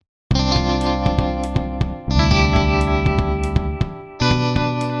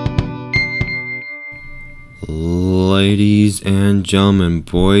Ladies and gentlemen,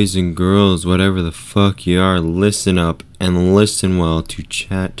 boys and girls, whatever the fuck you are, listen up and listen well to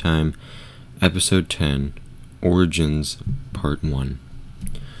Chat Time, Episode 10, Origins, Part 1.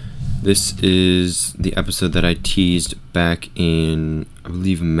 This is the episode that I teased back in, I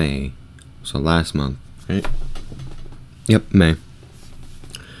believe, May. So last month, right? Yep, May.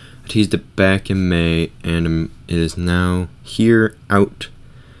 I teased it back in May, and it is now here, out.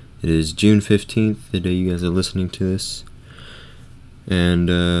 It is June 15th, the day you guys are listening to this. And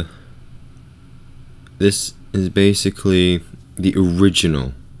this is basically the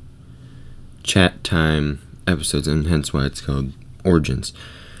original Chat Time episodes, and hence why it's called Origins.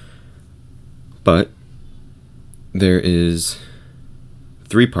 But there is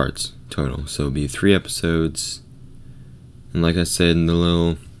 3 parts total, so it'll be 3 episodes. And like I said in the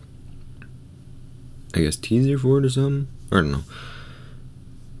little, I guess, teaser for it or something? I don't know.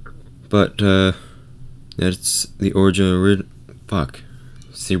 But that's the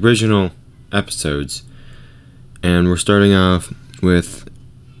it's the original episodes, and we're starting off with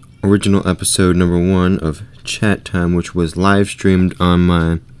original episode number 1 of Chat Time, which was live streamed on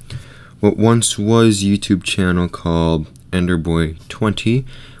my what once was YouTube channel called Enderboy20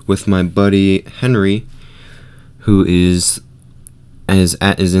 with my buddy Henry, who is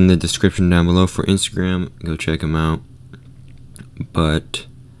in the description down below for Instagram. Go check him out. But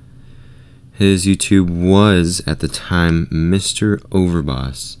his YouTube was, at the time, Mr.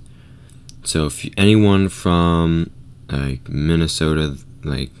 Overboss. So if anyone from, like, Minnesota,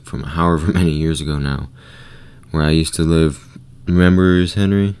 like, from however many years ago now, where I used to live, remembers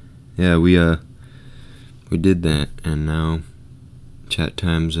Henry? Yeah, we did that, and now Chat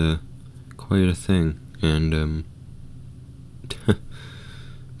Time's, quite a thing, and,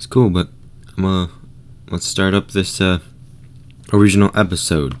 it's cool, but let's start up this, original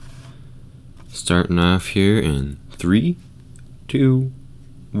episode. Starting off here in 3, 2,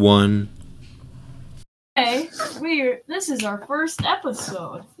 1. Hey, this is our first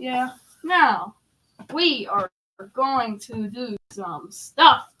episode. Yeah. Now, we are going to do some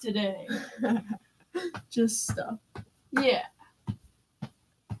stuff today. Just stuff. Yeah.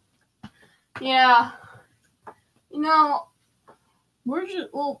 Yeah. You know, what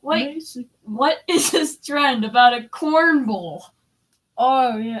is this trend about a corn bowl?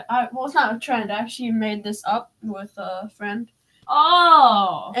 Oh, yeah. Well, it's not a trend. I actually made this up with a friend.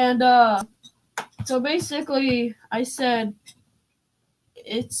 Oh. And, so basically, I said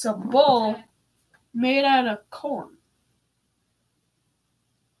it's a bowl made out of corn.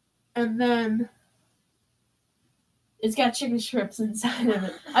 And then it's got chicken strips inside of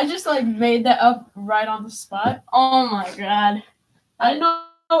it. I just, made that up right on the spot. Oh, my God. I know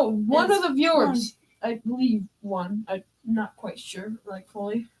one of the viewers, I believe one, I'm not quite sure,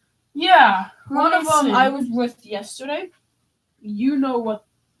 fully. Yeah. One of them I was with yesterday. You know what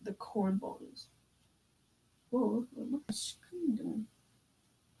the corn bowl is. Whoa, what's the screen doing?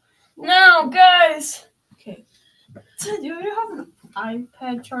 Now, guys. Okay. Do you have an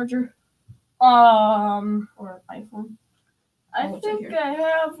iPad charger? Or an iPhone? I think I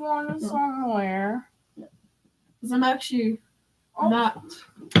have one somewhere. Because I'm actually not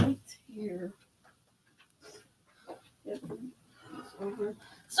right here.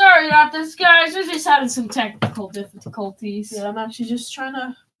 Sorry about this, guys. We're just having some technical difficulties. Yeah, I'm actually just trying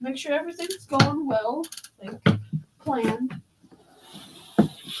to make sure everything's going well, planned.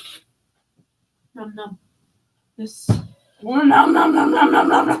 Num. This.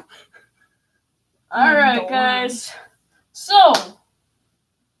 Num. All right, guys. So,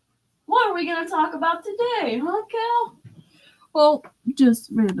 what are we gonna talk about today, huh, Cal? Well, just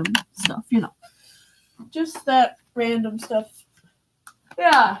random stuff, Just that random stuff.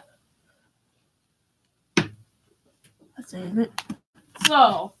 Yeah. That's it.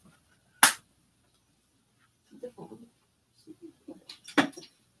 So.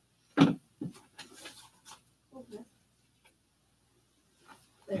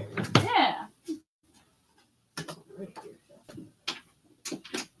 Yeah.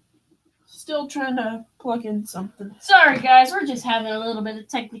 Still trying to plug in something. Sorry, guys. We're just having a little bit of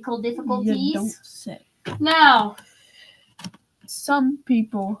technical difficulties. You don't say. Now, some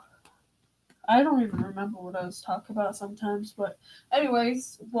people, I don't even remember what I was talking about sometimes, but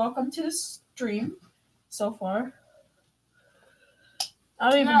anyways, welcome to the stream so far.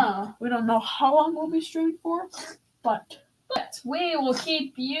 We don't know how long we'll be streaming for, but we will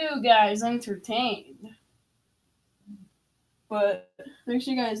keep you guys entertained. But make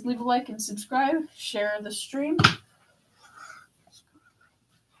sure you guys leave a like and subscribe, share the stream.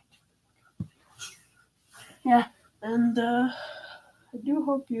 Yeah. And I do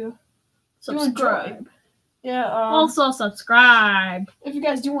hope you subscribe. Yeah. Also subscribe. If you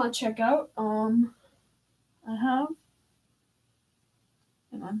guys do want to check out, I have.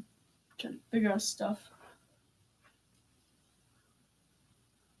 Hang on, trying to figure out stuff.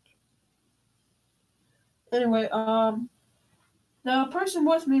 Anyway, the person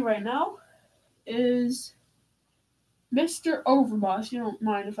with me right now is Mr. Overboss. You don't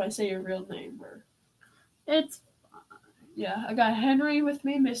mind if I say your real name, or It's yeah, I got Henry with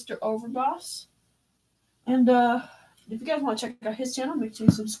me, Mr. Overboss. And if you guys want to check out his channel, make sure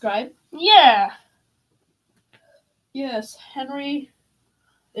you subscribe. yeah. Yes, Henry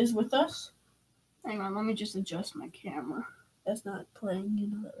is with us. Hang on, let me just adjust my camera. That's not playing, you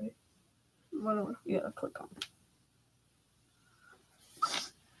know that, right? Whatever. You gotta click on it.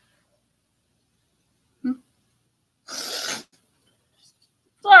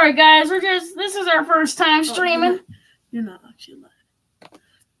 Sorry guys, this is our first time streaming. You're not actually live.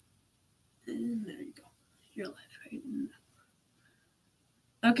 And there you go. You're live right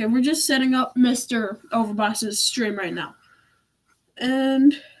now. Okay, we're just setting up Mr. Overboss's stream right now.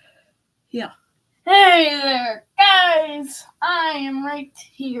 And yeah. Hey there, guys! I am right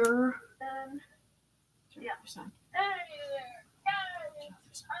here. And Yeah. hey there,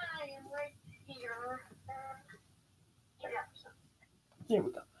 guys! I am right here. There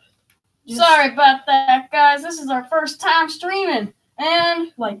we go. Sorry about that, guys. This is our first time streaming,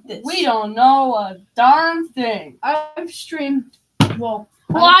 and Like this. we don't know a darn thing. I've streamed. Well,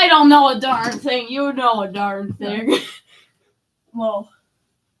 I don't know a darn thing. You know a darn thing. Well,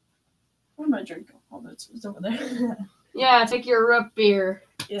 what am I drinking? Oh, it's over there. Yeah, take your root beer.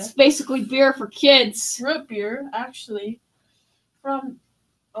 Yeah. It's basically beer for kids. Root beer, actually, from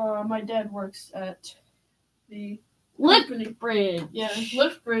my dad works at the company. Lick Bridge. Yeah,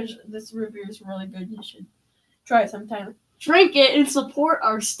 Lift Bridge. This root beer is really good. You should try it sometime. Drink it and support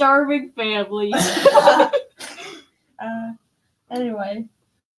our starving families.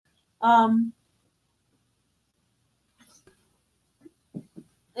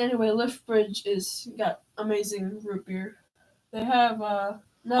 Anyway, Lift Bridge is got amazing root beer. They have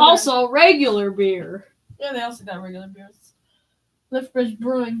Also, regular beer. yeah, they also got regular beers. Lift Bridge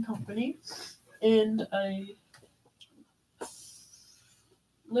Brewing Company and a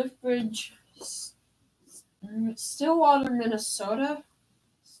Lift Bridge, Stillwater, Minnesota.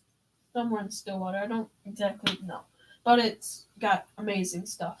 Somewhere in Stillwater. I don't exactly know. But it's got amazing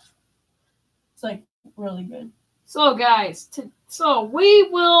stuff. It's like really good. So, guys, so we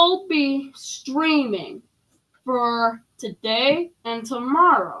will be streaming for today and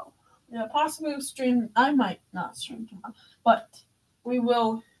tomorrow. Yeah, possibly stream. I might not stream tomorrow, but we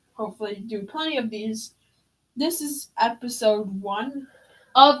will hopefully do plenty of these. This is episode 1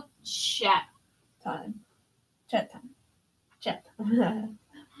 Of chat. time. Chat time. Chat time.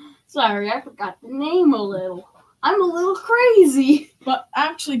 Sorry, I forgot the name a little. I'm a little crazy. But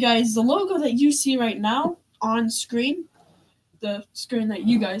actually, guys, the logo that you see right now on screen, the screen that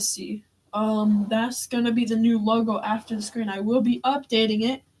you guys see, that's gonna be the new logo after the screen. I will be updating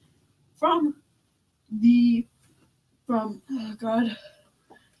it from the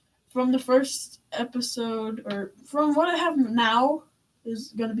first episode, or from what I have now is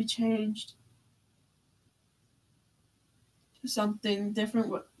gonna be changed to something different.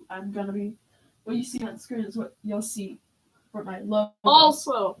 What you see on the screen is what you'll see for my logo.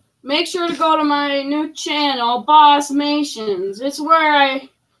 Also, make sure to go to my new channel, Bossmations. It's where I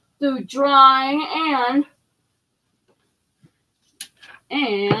do drawing and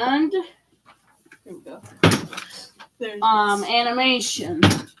Here we go. There's animation.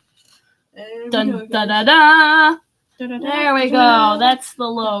 There we Dun go, da guys. da da. Da-da-da. There we go. That's the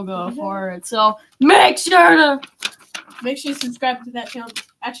logo for it. So make sure to Make sure you subscribe to that channel.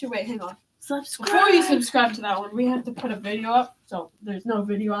 Actually, wait, hang on. subscribe. Before you subscribe to that one, we have to put a video up. So there's no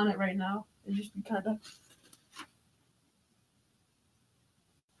video on it right now. It just be kind of.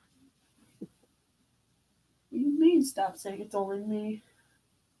 What do you mean? Stop saying it's only me.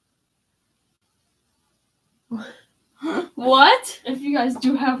 What? If you guys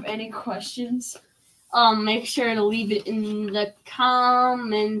do have any questions, Make sure to leave it in the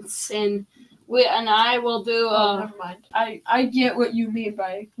comments, and I will do. never mind. I get what you mean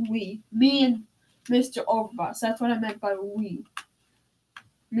by we. Me and Mr. Overboss. That's what I meant by we.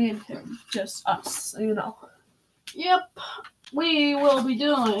 Me and him, just us. You know. Yep, we will be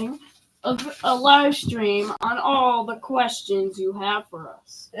doing a live stream on all the questions you have for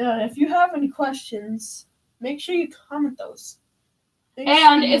us. If you have any questions, make sure you comment those. Make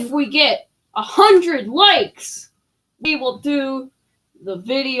And sure you- if we get 100 likes, we will do the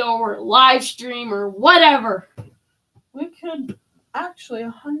video or live stream or whatever. we could actually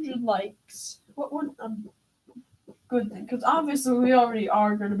 100 likes. What would good thing, because obviously we already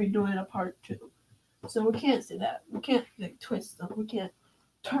are going to be doing a part 2. So we can't say that. We can't like twist them. We can't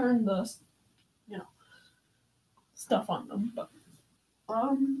turn the, stuff on them. But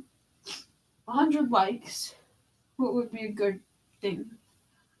 100 likes. What would be a good thing?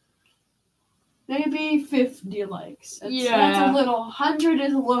 Maybe 50 likes. That's a little. 100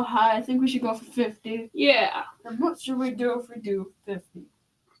 is a little high. I think we should go for 50. Yeah. And what should we do if we do 50?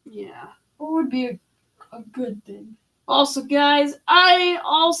 Yeah. What would be a good thing? Also, guys, I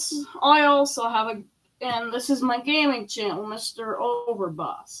also have and this is my gaming channel, Mr.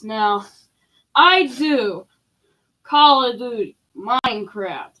 Overboss. Now, I do Call of Duty,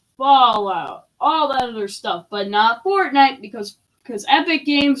 Minecraft, Fallout, all that other stuff, but not Fortnite because Epic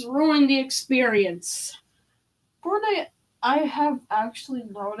Games ruined the experience. Fortnite, I have actually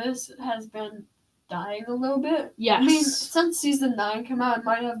noticed, has been dying a little bit. Yes. I mean, since Season 9 came out, it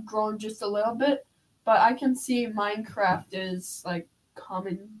might have grown just a little bit, but I can see Minecraft is, like,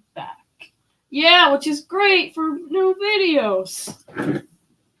 coming back. Yeah, which is great for new videos.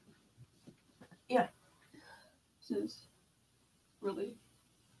 Yeah. This is really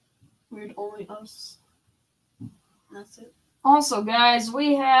weird, only us. That's it. Also, guys,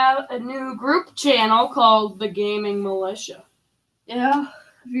 we have a new group channel called The Gaming Militia. Yeah,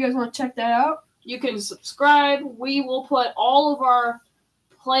 if you guys want to check that out. You can subscribe. We will put all of our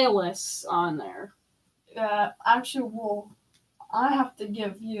playlists on there. Actually, I have to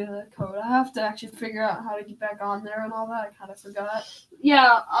give you the code. I have to actually figure out how to get back on there and all that. I kind of forgot.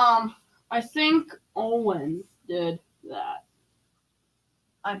 Yeah, I think Owen did that.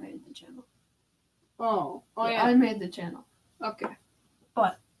 I made the channel. Oh yeah. I made the channel. Okay.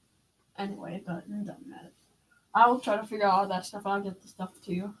 Anyway, but it doesn't matter. I will try to figure out all that stuff. I'll get the stuff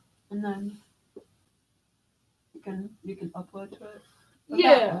to you, and then you can upload to it. But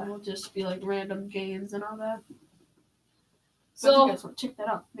Yeah. that one will just be like random games and all that. So if So you guys want to check that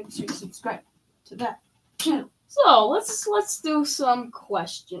out, make sure you subscribe to that channel. let's do some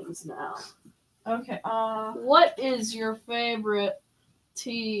questions now. Okay. What is your favorite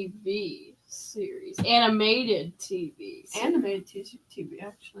TV series? Animated TV series. Animated TV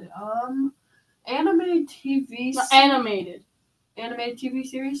actually. Animated TV. Not animated. Animated TV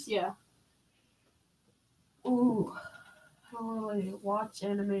series. Yeah. Ooh, I don't really watch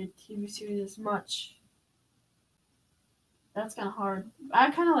animated TV series as much. That's kind of hard.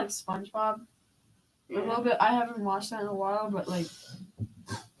 I kind of like SpongeBob a little bit. I haven't watched that in a while, but like,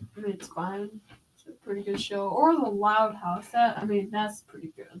 I mean, it's fine. It's a pretty good show. Or The Loud House. That's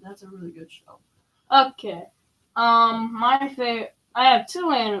pretty good. That's a really good show. Okay. My favorite. I have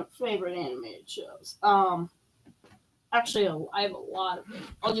two favorite animated shows. Actually, I have a lot of them.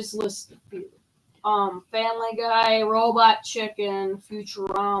 I'll just list a few. Family Guy, Robot Chicken,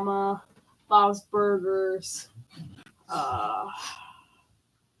 Futurama, Bob's Burgers,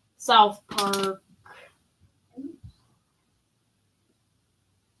 South Park.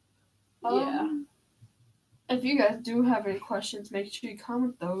 Yeah. If you guys do have any questions, make sure you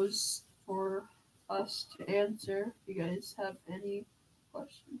comment those for us to answer. If you guys have any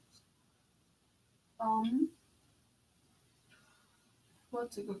questions.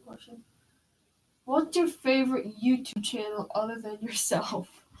 What's a good question? What's your favorite YouTube channel other than yourself?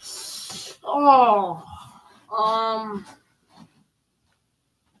 Oh, I'm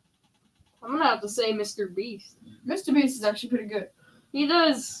gonna have to say Mr. Beast. Mr. Beast is actually pretty good. He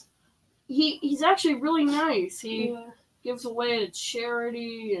does. He's actually really nice. He gives away to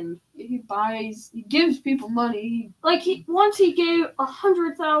charity and he gives people money. Once he gave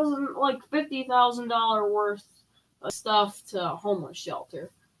 $100,000, like $50,000 worth of stuff to a homeless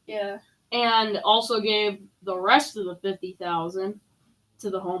shelter. Yeah. And also gave the rest of the $50,000 to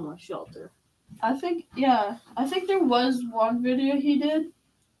the homeless shelter. I think there was one video he did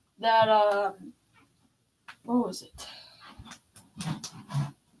that what was it?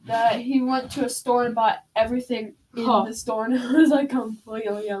 That he went to a store and bought everything in the store, and it was like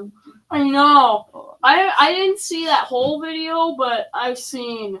completely young. I know. I didn't see that whole video, but I've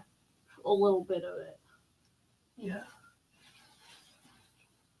seen a little bit of it. Yeah.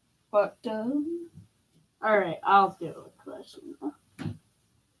 But all right, I'll do a question.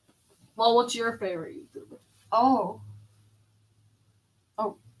 Well, what's your favorite YouTuber? Oh,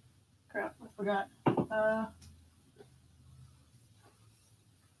 crap! I forgot.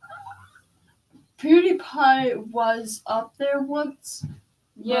 PewDiePie was up there once.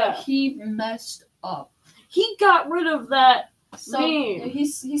 Yeah, but he messed up. He got rid of that meme. He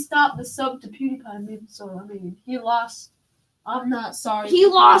stopped the sub to PewDiePie meme. So he lost. I'm not sorry. He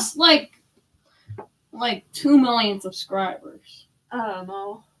lost like 2 million subscribers. I don't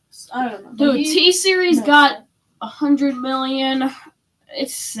know. Dude, T-Series got 100 million.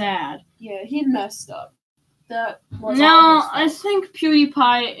 It's sad. Yeah, he messed up. That was Now all I his fault. think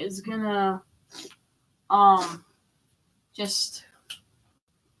PewDiePie is gonna just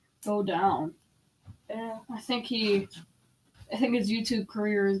go down. Yeah. I think his YouTube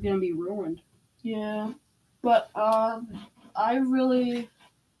career is gonna be ruined. Yeah, but I really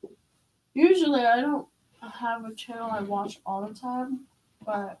usually I don't have a channel I watch all the time,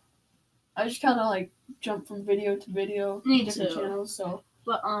 but I just kind of like jump from video to video, Me different too. channels. So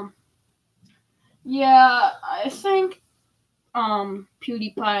But yeah, I think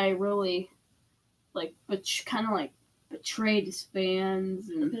PewDiePie really kind of like betrayed his fans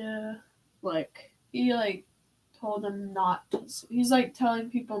and yeah, like he like told them not to. He's like telling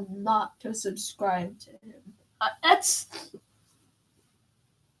people not to subscribe to him. that's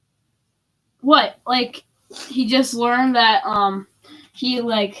what like he just learned that he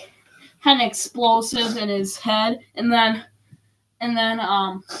like had an explosive in his head and then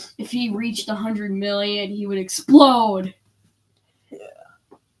if he reached 100 million he would explode.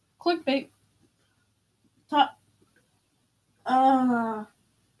 Clickbait.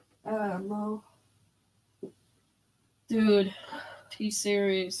 No. Dude,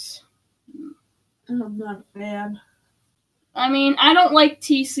 T-Series. I'm not a fan. I mean, I don't like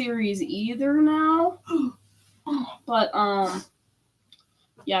T-Series either now. But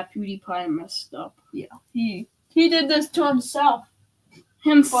yeah, PewDiePie messed up. Yeah, he did this to himself.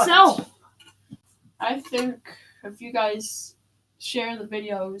 Himself. I think if you guys share the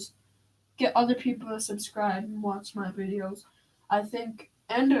videos, get other people to subscribe and watch my videos, I think,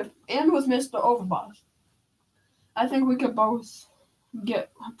 and with Mr. Overboss, I think we could both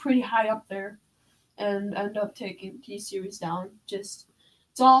get pretty high up there and end up taking T-Series down. Just,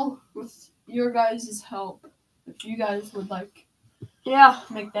 it's all with your guys' help. If you guys would like Yeah.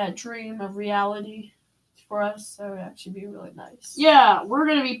 make that dream a reality for us, that would actually be really nice. Yeah, we're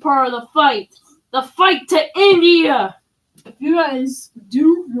gonna be part of the fight. The fight to India. If you guys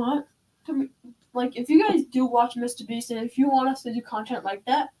do want to, like, if you guys do watch Mr. Beast, and if you want us to do content like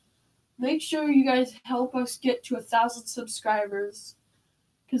that, make sure you guys help us get to 1,000 subscribers,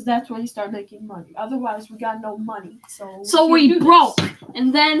 because that's when you start making money. Otherwise, we got no money. So we can't do broke. this.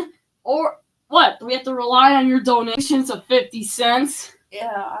 And then, or what? Do we have to rely on your donations of 50 cents?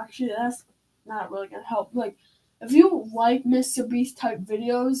 Yeah, actually, that's not really gonna help. Like, if you like Mr. Beast type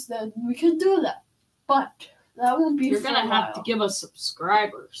videos, then we can do that. But that won't be. You're for gonna a have to while. give us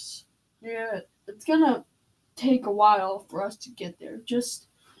subscribers. Yeah, it's gonna take a while for us to get there.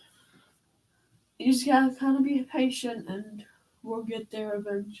 You just gotta kind of be patient, and we'll get there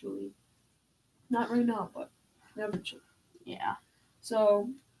eventually. Not right now, but eventually. Yeah. So,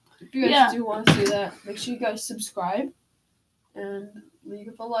 if you guys Yeah. do want to see that, make sure you guys subscribe and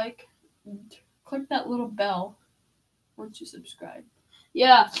leave a like and click that little bell once you subscribe.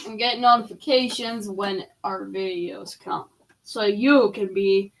 Yeah, and get notifications when our videos come. So you can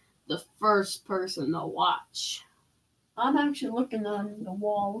be the first person to watch. I'm actually looking on the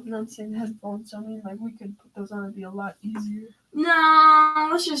wall and I'm seeing headphones, so I mean, like, we could put those on, it'd be a lot easier. No,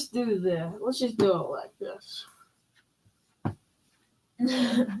 let's just do this. Let's just do it like this.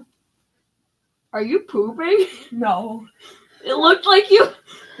 Are you pooping? No. It looked like you.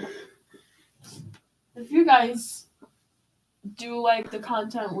 If you guys do like the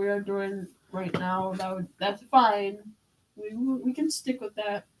content we are doing right now, that's fine. We can stick with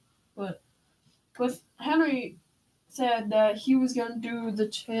that. But with Henry said that he was gonna do the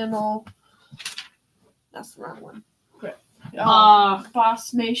channel. That's the wrong one. Correct.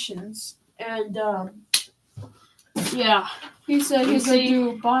 Boss Nations, and Yeah. he said You he's gonna see-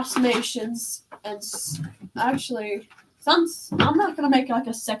 do Boss Nations, and actually, since I'm not gonna make like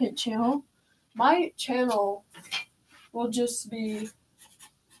a second channel, my channel will just be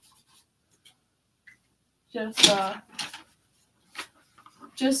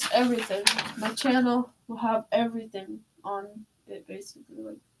just everything. My channel will have everything on it, basically.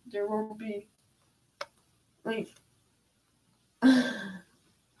 Like, there won't be like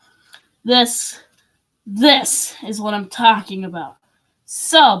This is what I'm talking about.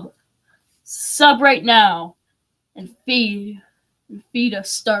 Sub right now, and feed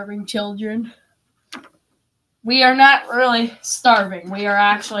us starving children. We are not really starving. We are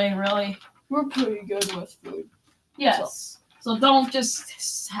actually really we're pretty good with food. yes. So don't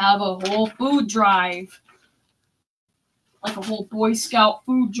just have a whole food drive, like a whole Boy Scout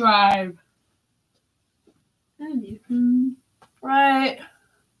food drive, Anywho, right?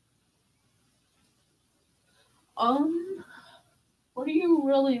 what do you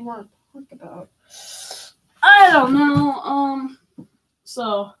really want to talk about? I don't know.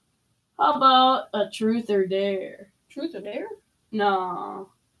 So, How about a truth or dare? Truth or dare? No.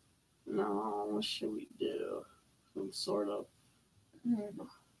 What should we do? Some sort of.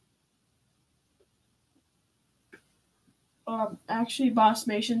 Actually, Boss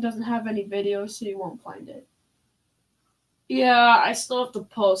Nation doesn't have any videos, so you won't find it. Yeah, I still have to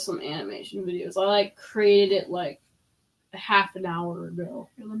post some animation videos. I created it like half an hour ago.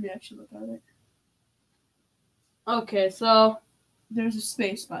 Here, let me actually look at it. Okay, so There's a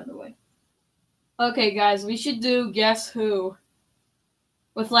space, by the way. okay, guys, we should do Guess Who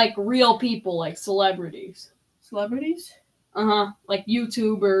with real people, like celebrities. Celebrities? Like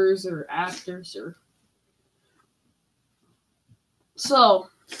YouTubers or actors or. So,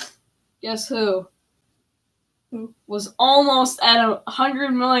 guess who? Who? Was almost at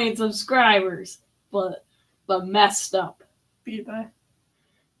 100 million subscribers, but messed up. PewDiePie.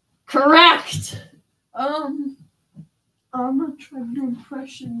 Correct. I'm gonna try to do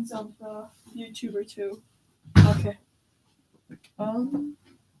impressions of the YouTuber too. Okay.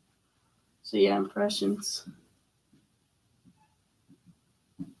 So yeah, impressions.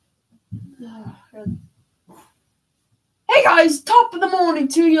 Hey guys, top of the morning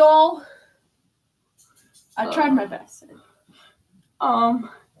to y'all. I tried my best.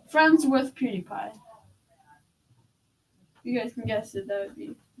 Friends with PewDiePie. You guys can guess it. That would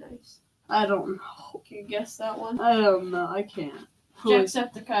be nice. I don't know. Can you guess that one? I don't know. I can't.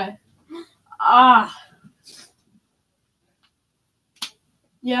 Jacksepticeye. Ah.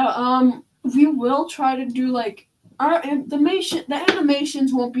 Yeah. We will try to do our animation. The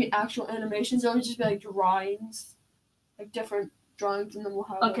animations won't be actual animations. It'll just be drawings, different drawings, and then we'll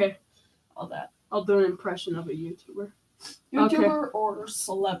have Okay. All that. I'll do an impression of a YouTuber. YouTuber or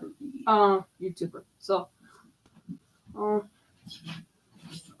celebrity. YouTuber. So.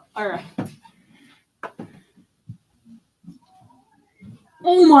 All right.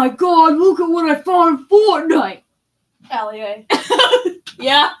 Oh my God! Look at what I found in Fortnite. Allie.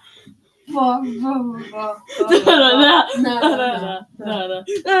 Yeah.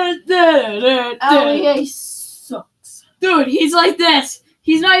 Allie sucks. Dude, he's like this.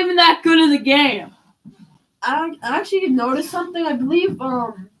 He's not even that good at the game. I actually noticed something. I believe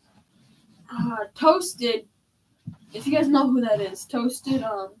Toasted. If you guys know who that is, Toasted.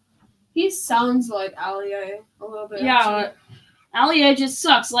 He sounds like Allie a little bit. Yeah, Allie just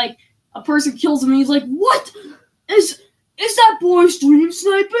sucks. Like a person kills him, and he's like, "What is that boy stream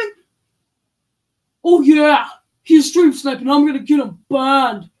sniping?" Oh yeah, he's stream sniping. I'm gonna get him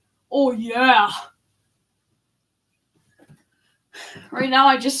banned. Oh yeah. Right now,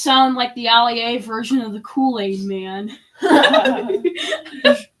 I just sound like the Allie version of the Kool-Aid Man.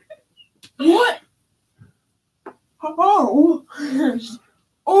 What? Oh.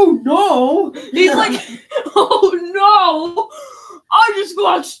 Oh no! He's like, oh no! I just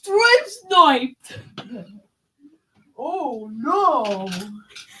got stream sniped! Oh no!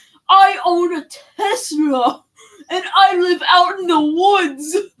 I own a Tesla and I live out in the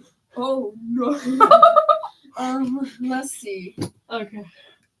woods! Oh no. Let's see. Okay.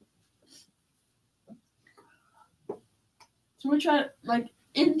 So we're trying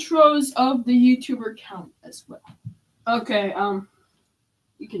intros of the YouTuber count as well. Okay,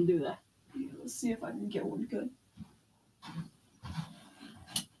 you can do that. Yeah, let's see if I can get one good.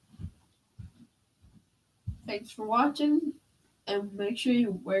 Thanks for watching, and make sure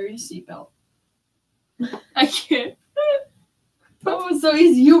you wear your seatbelt. I can't. That was so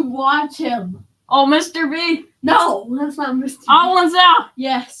easy. You watch him. Oh, Mr. B! No, that's not Mr. Odd one's out!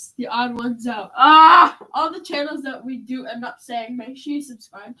 Yes, the odd ones out. Ah! All the channels that we do end up saying, make sure you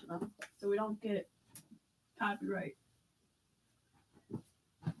subscribe to them so we don't get copyright.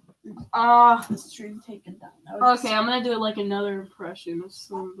 The stream taken down. Okay, I'm gonna do another impression of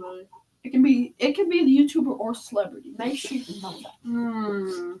somebody. It can be the YouTuber or celebrity. Make sure you know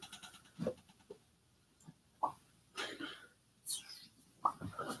that.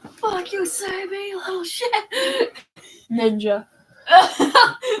 Fuck you, Sammy, little shit. Ninja.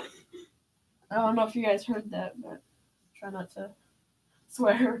 I don't know if you guys heard that, but try not to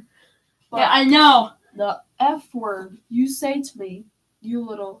swear. But yeah, I know. the F word you say to me, you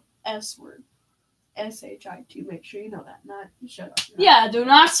little S word. SHIT. Make sure you know that. Not shut up. No. Yeah, do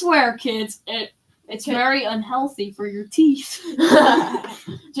not swear, kids. It's Okay. very unhealthy for your teeth.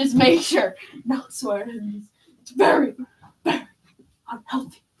 Just make sure. No swearing. It's very, very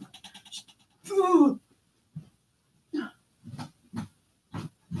unhealthy.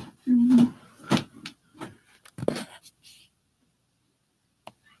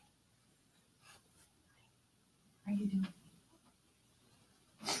 How you doing?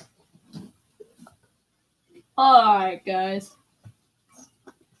 Alright, guys.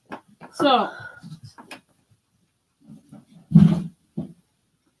 So,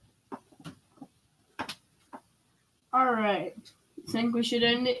 all right. Think we should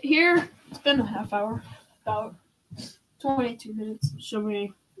end it here? It's been a half hour, about 22 minutes. Should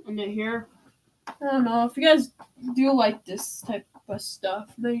we end it here? I don't know. If you guys do like this type of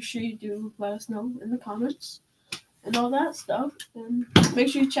stuff, make sure you do let us know in the comments and all that stuff. And make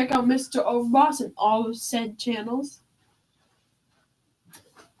sure you check out Mr. Overboss and all of said channels.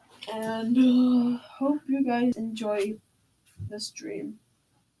 And hope you guys enjoy the stream.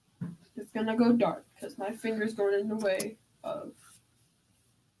 It's gonna go dark because my finger's going in the way of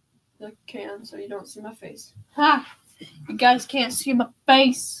the can, so you don't see my face. Ha! You guys can't see my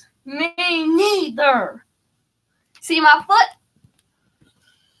face. Me neither. See my foot?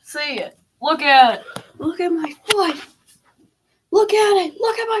 See it. Look at it. Look at my foot. Look at it.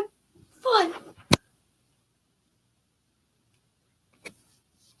 Look at my foot.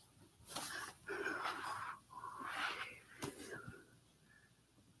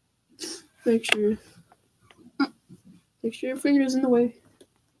 Make sure your finger's in the way.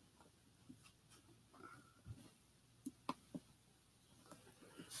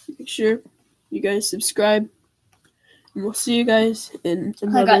 Make sure you guys subscribe. And we'll see you guys in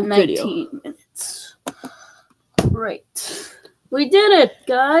another video. 19 minutes. Great. We did it,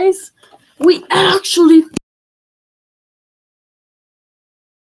 guys. We actually...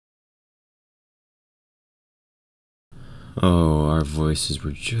 Oh, our voices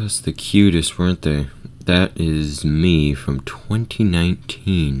were just the cutest, weren't they? That is me from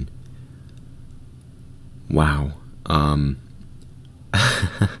 2019. Wow.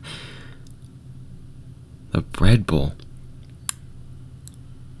 The bread bowl.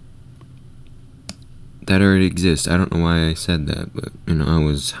 That already exists. I don't know why I said that, but, you know, I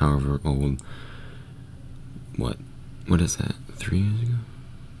was however old. What is that? 3 years ago?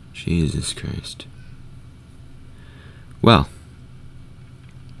 Jesus Christ. Well,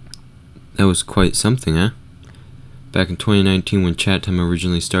 that was quite something, huh? Back in 2019, when Chat Time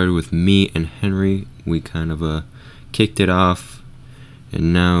originally started with me and Henry, we kind of kicked it off,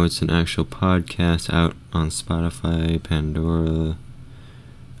 and now it's an actual podcast out on Spotify, Pandora,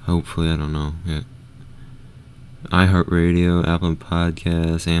 hopefully, I don't know, yeah. iHeartRadio, Apple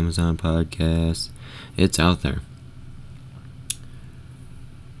Podcasts, Amazon Podcasts, it's out there.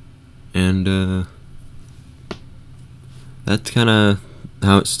 And, that's kind of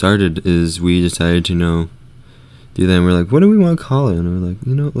how it started, is we decided to, do that, and we're like, what do we want to call it? And we're like,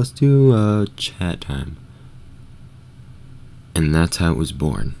 let's do Chat Time. And that's how it was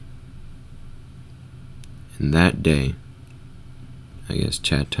born. And that day, I guess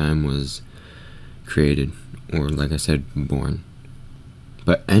Chat Time was created, or like I said, born.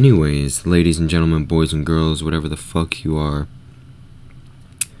 But anyways, ladies and gentlemen, boys and girls, whatever the fuck you are,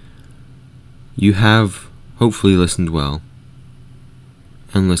 you have hopefully listened well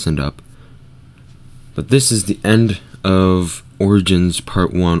and listened up. But this is the end of Origins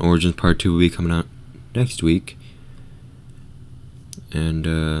Part 1. Origins Part 2 will be coming out next week. And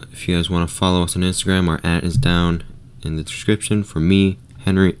if you guys want to follow us on Instagram, our @ is down in the description for me,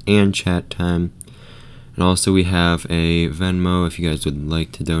 Henry, and Chat Time. And also we have a Venmo. If you guys would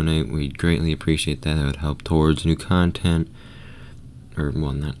like to donate, we'd greatly appreciate that. That would help towards new content. Or,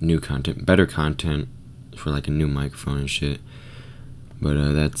 well, not new content, better content for like a new microphone and shit.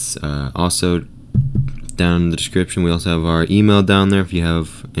 But that's also down in the description. We also have our email down there if you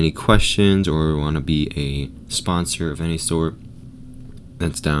have any questions or want to be a sponsor of any sort.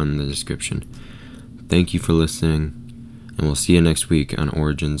 That's down in the description. Thank you for listening, and we'll see you next week on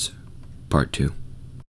Origins Part 2.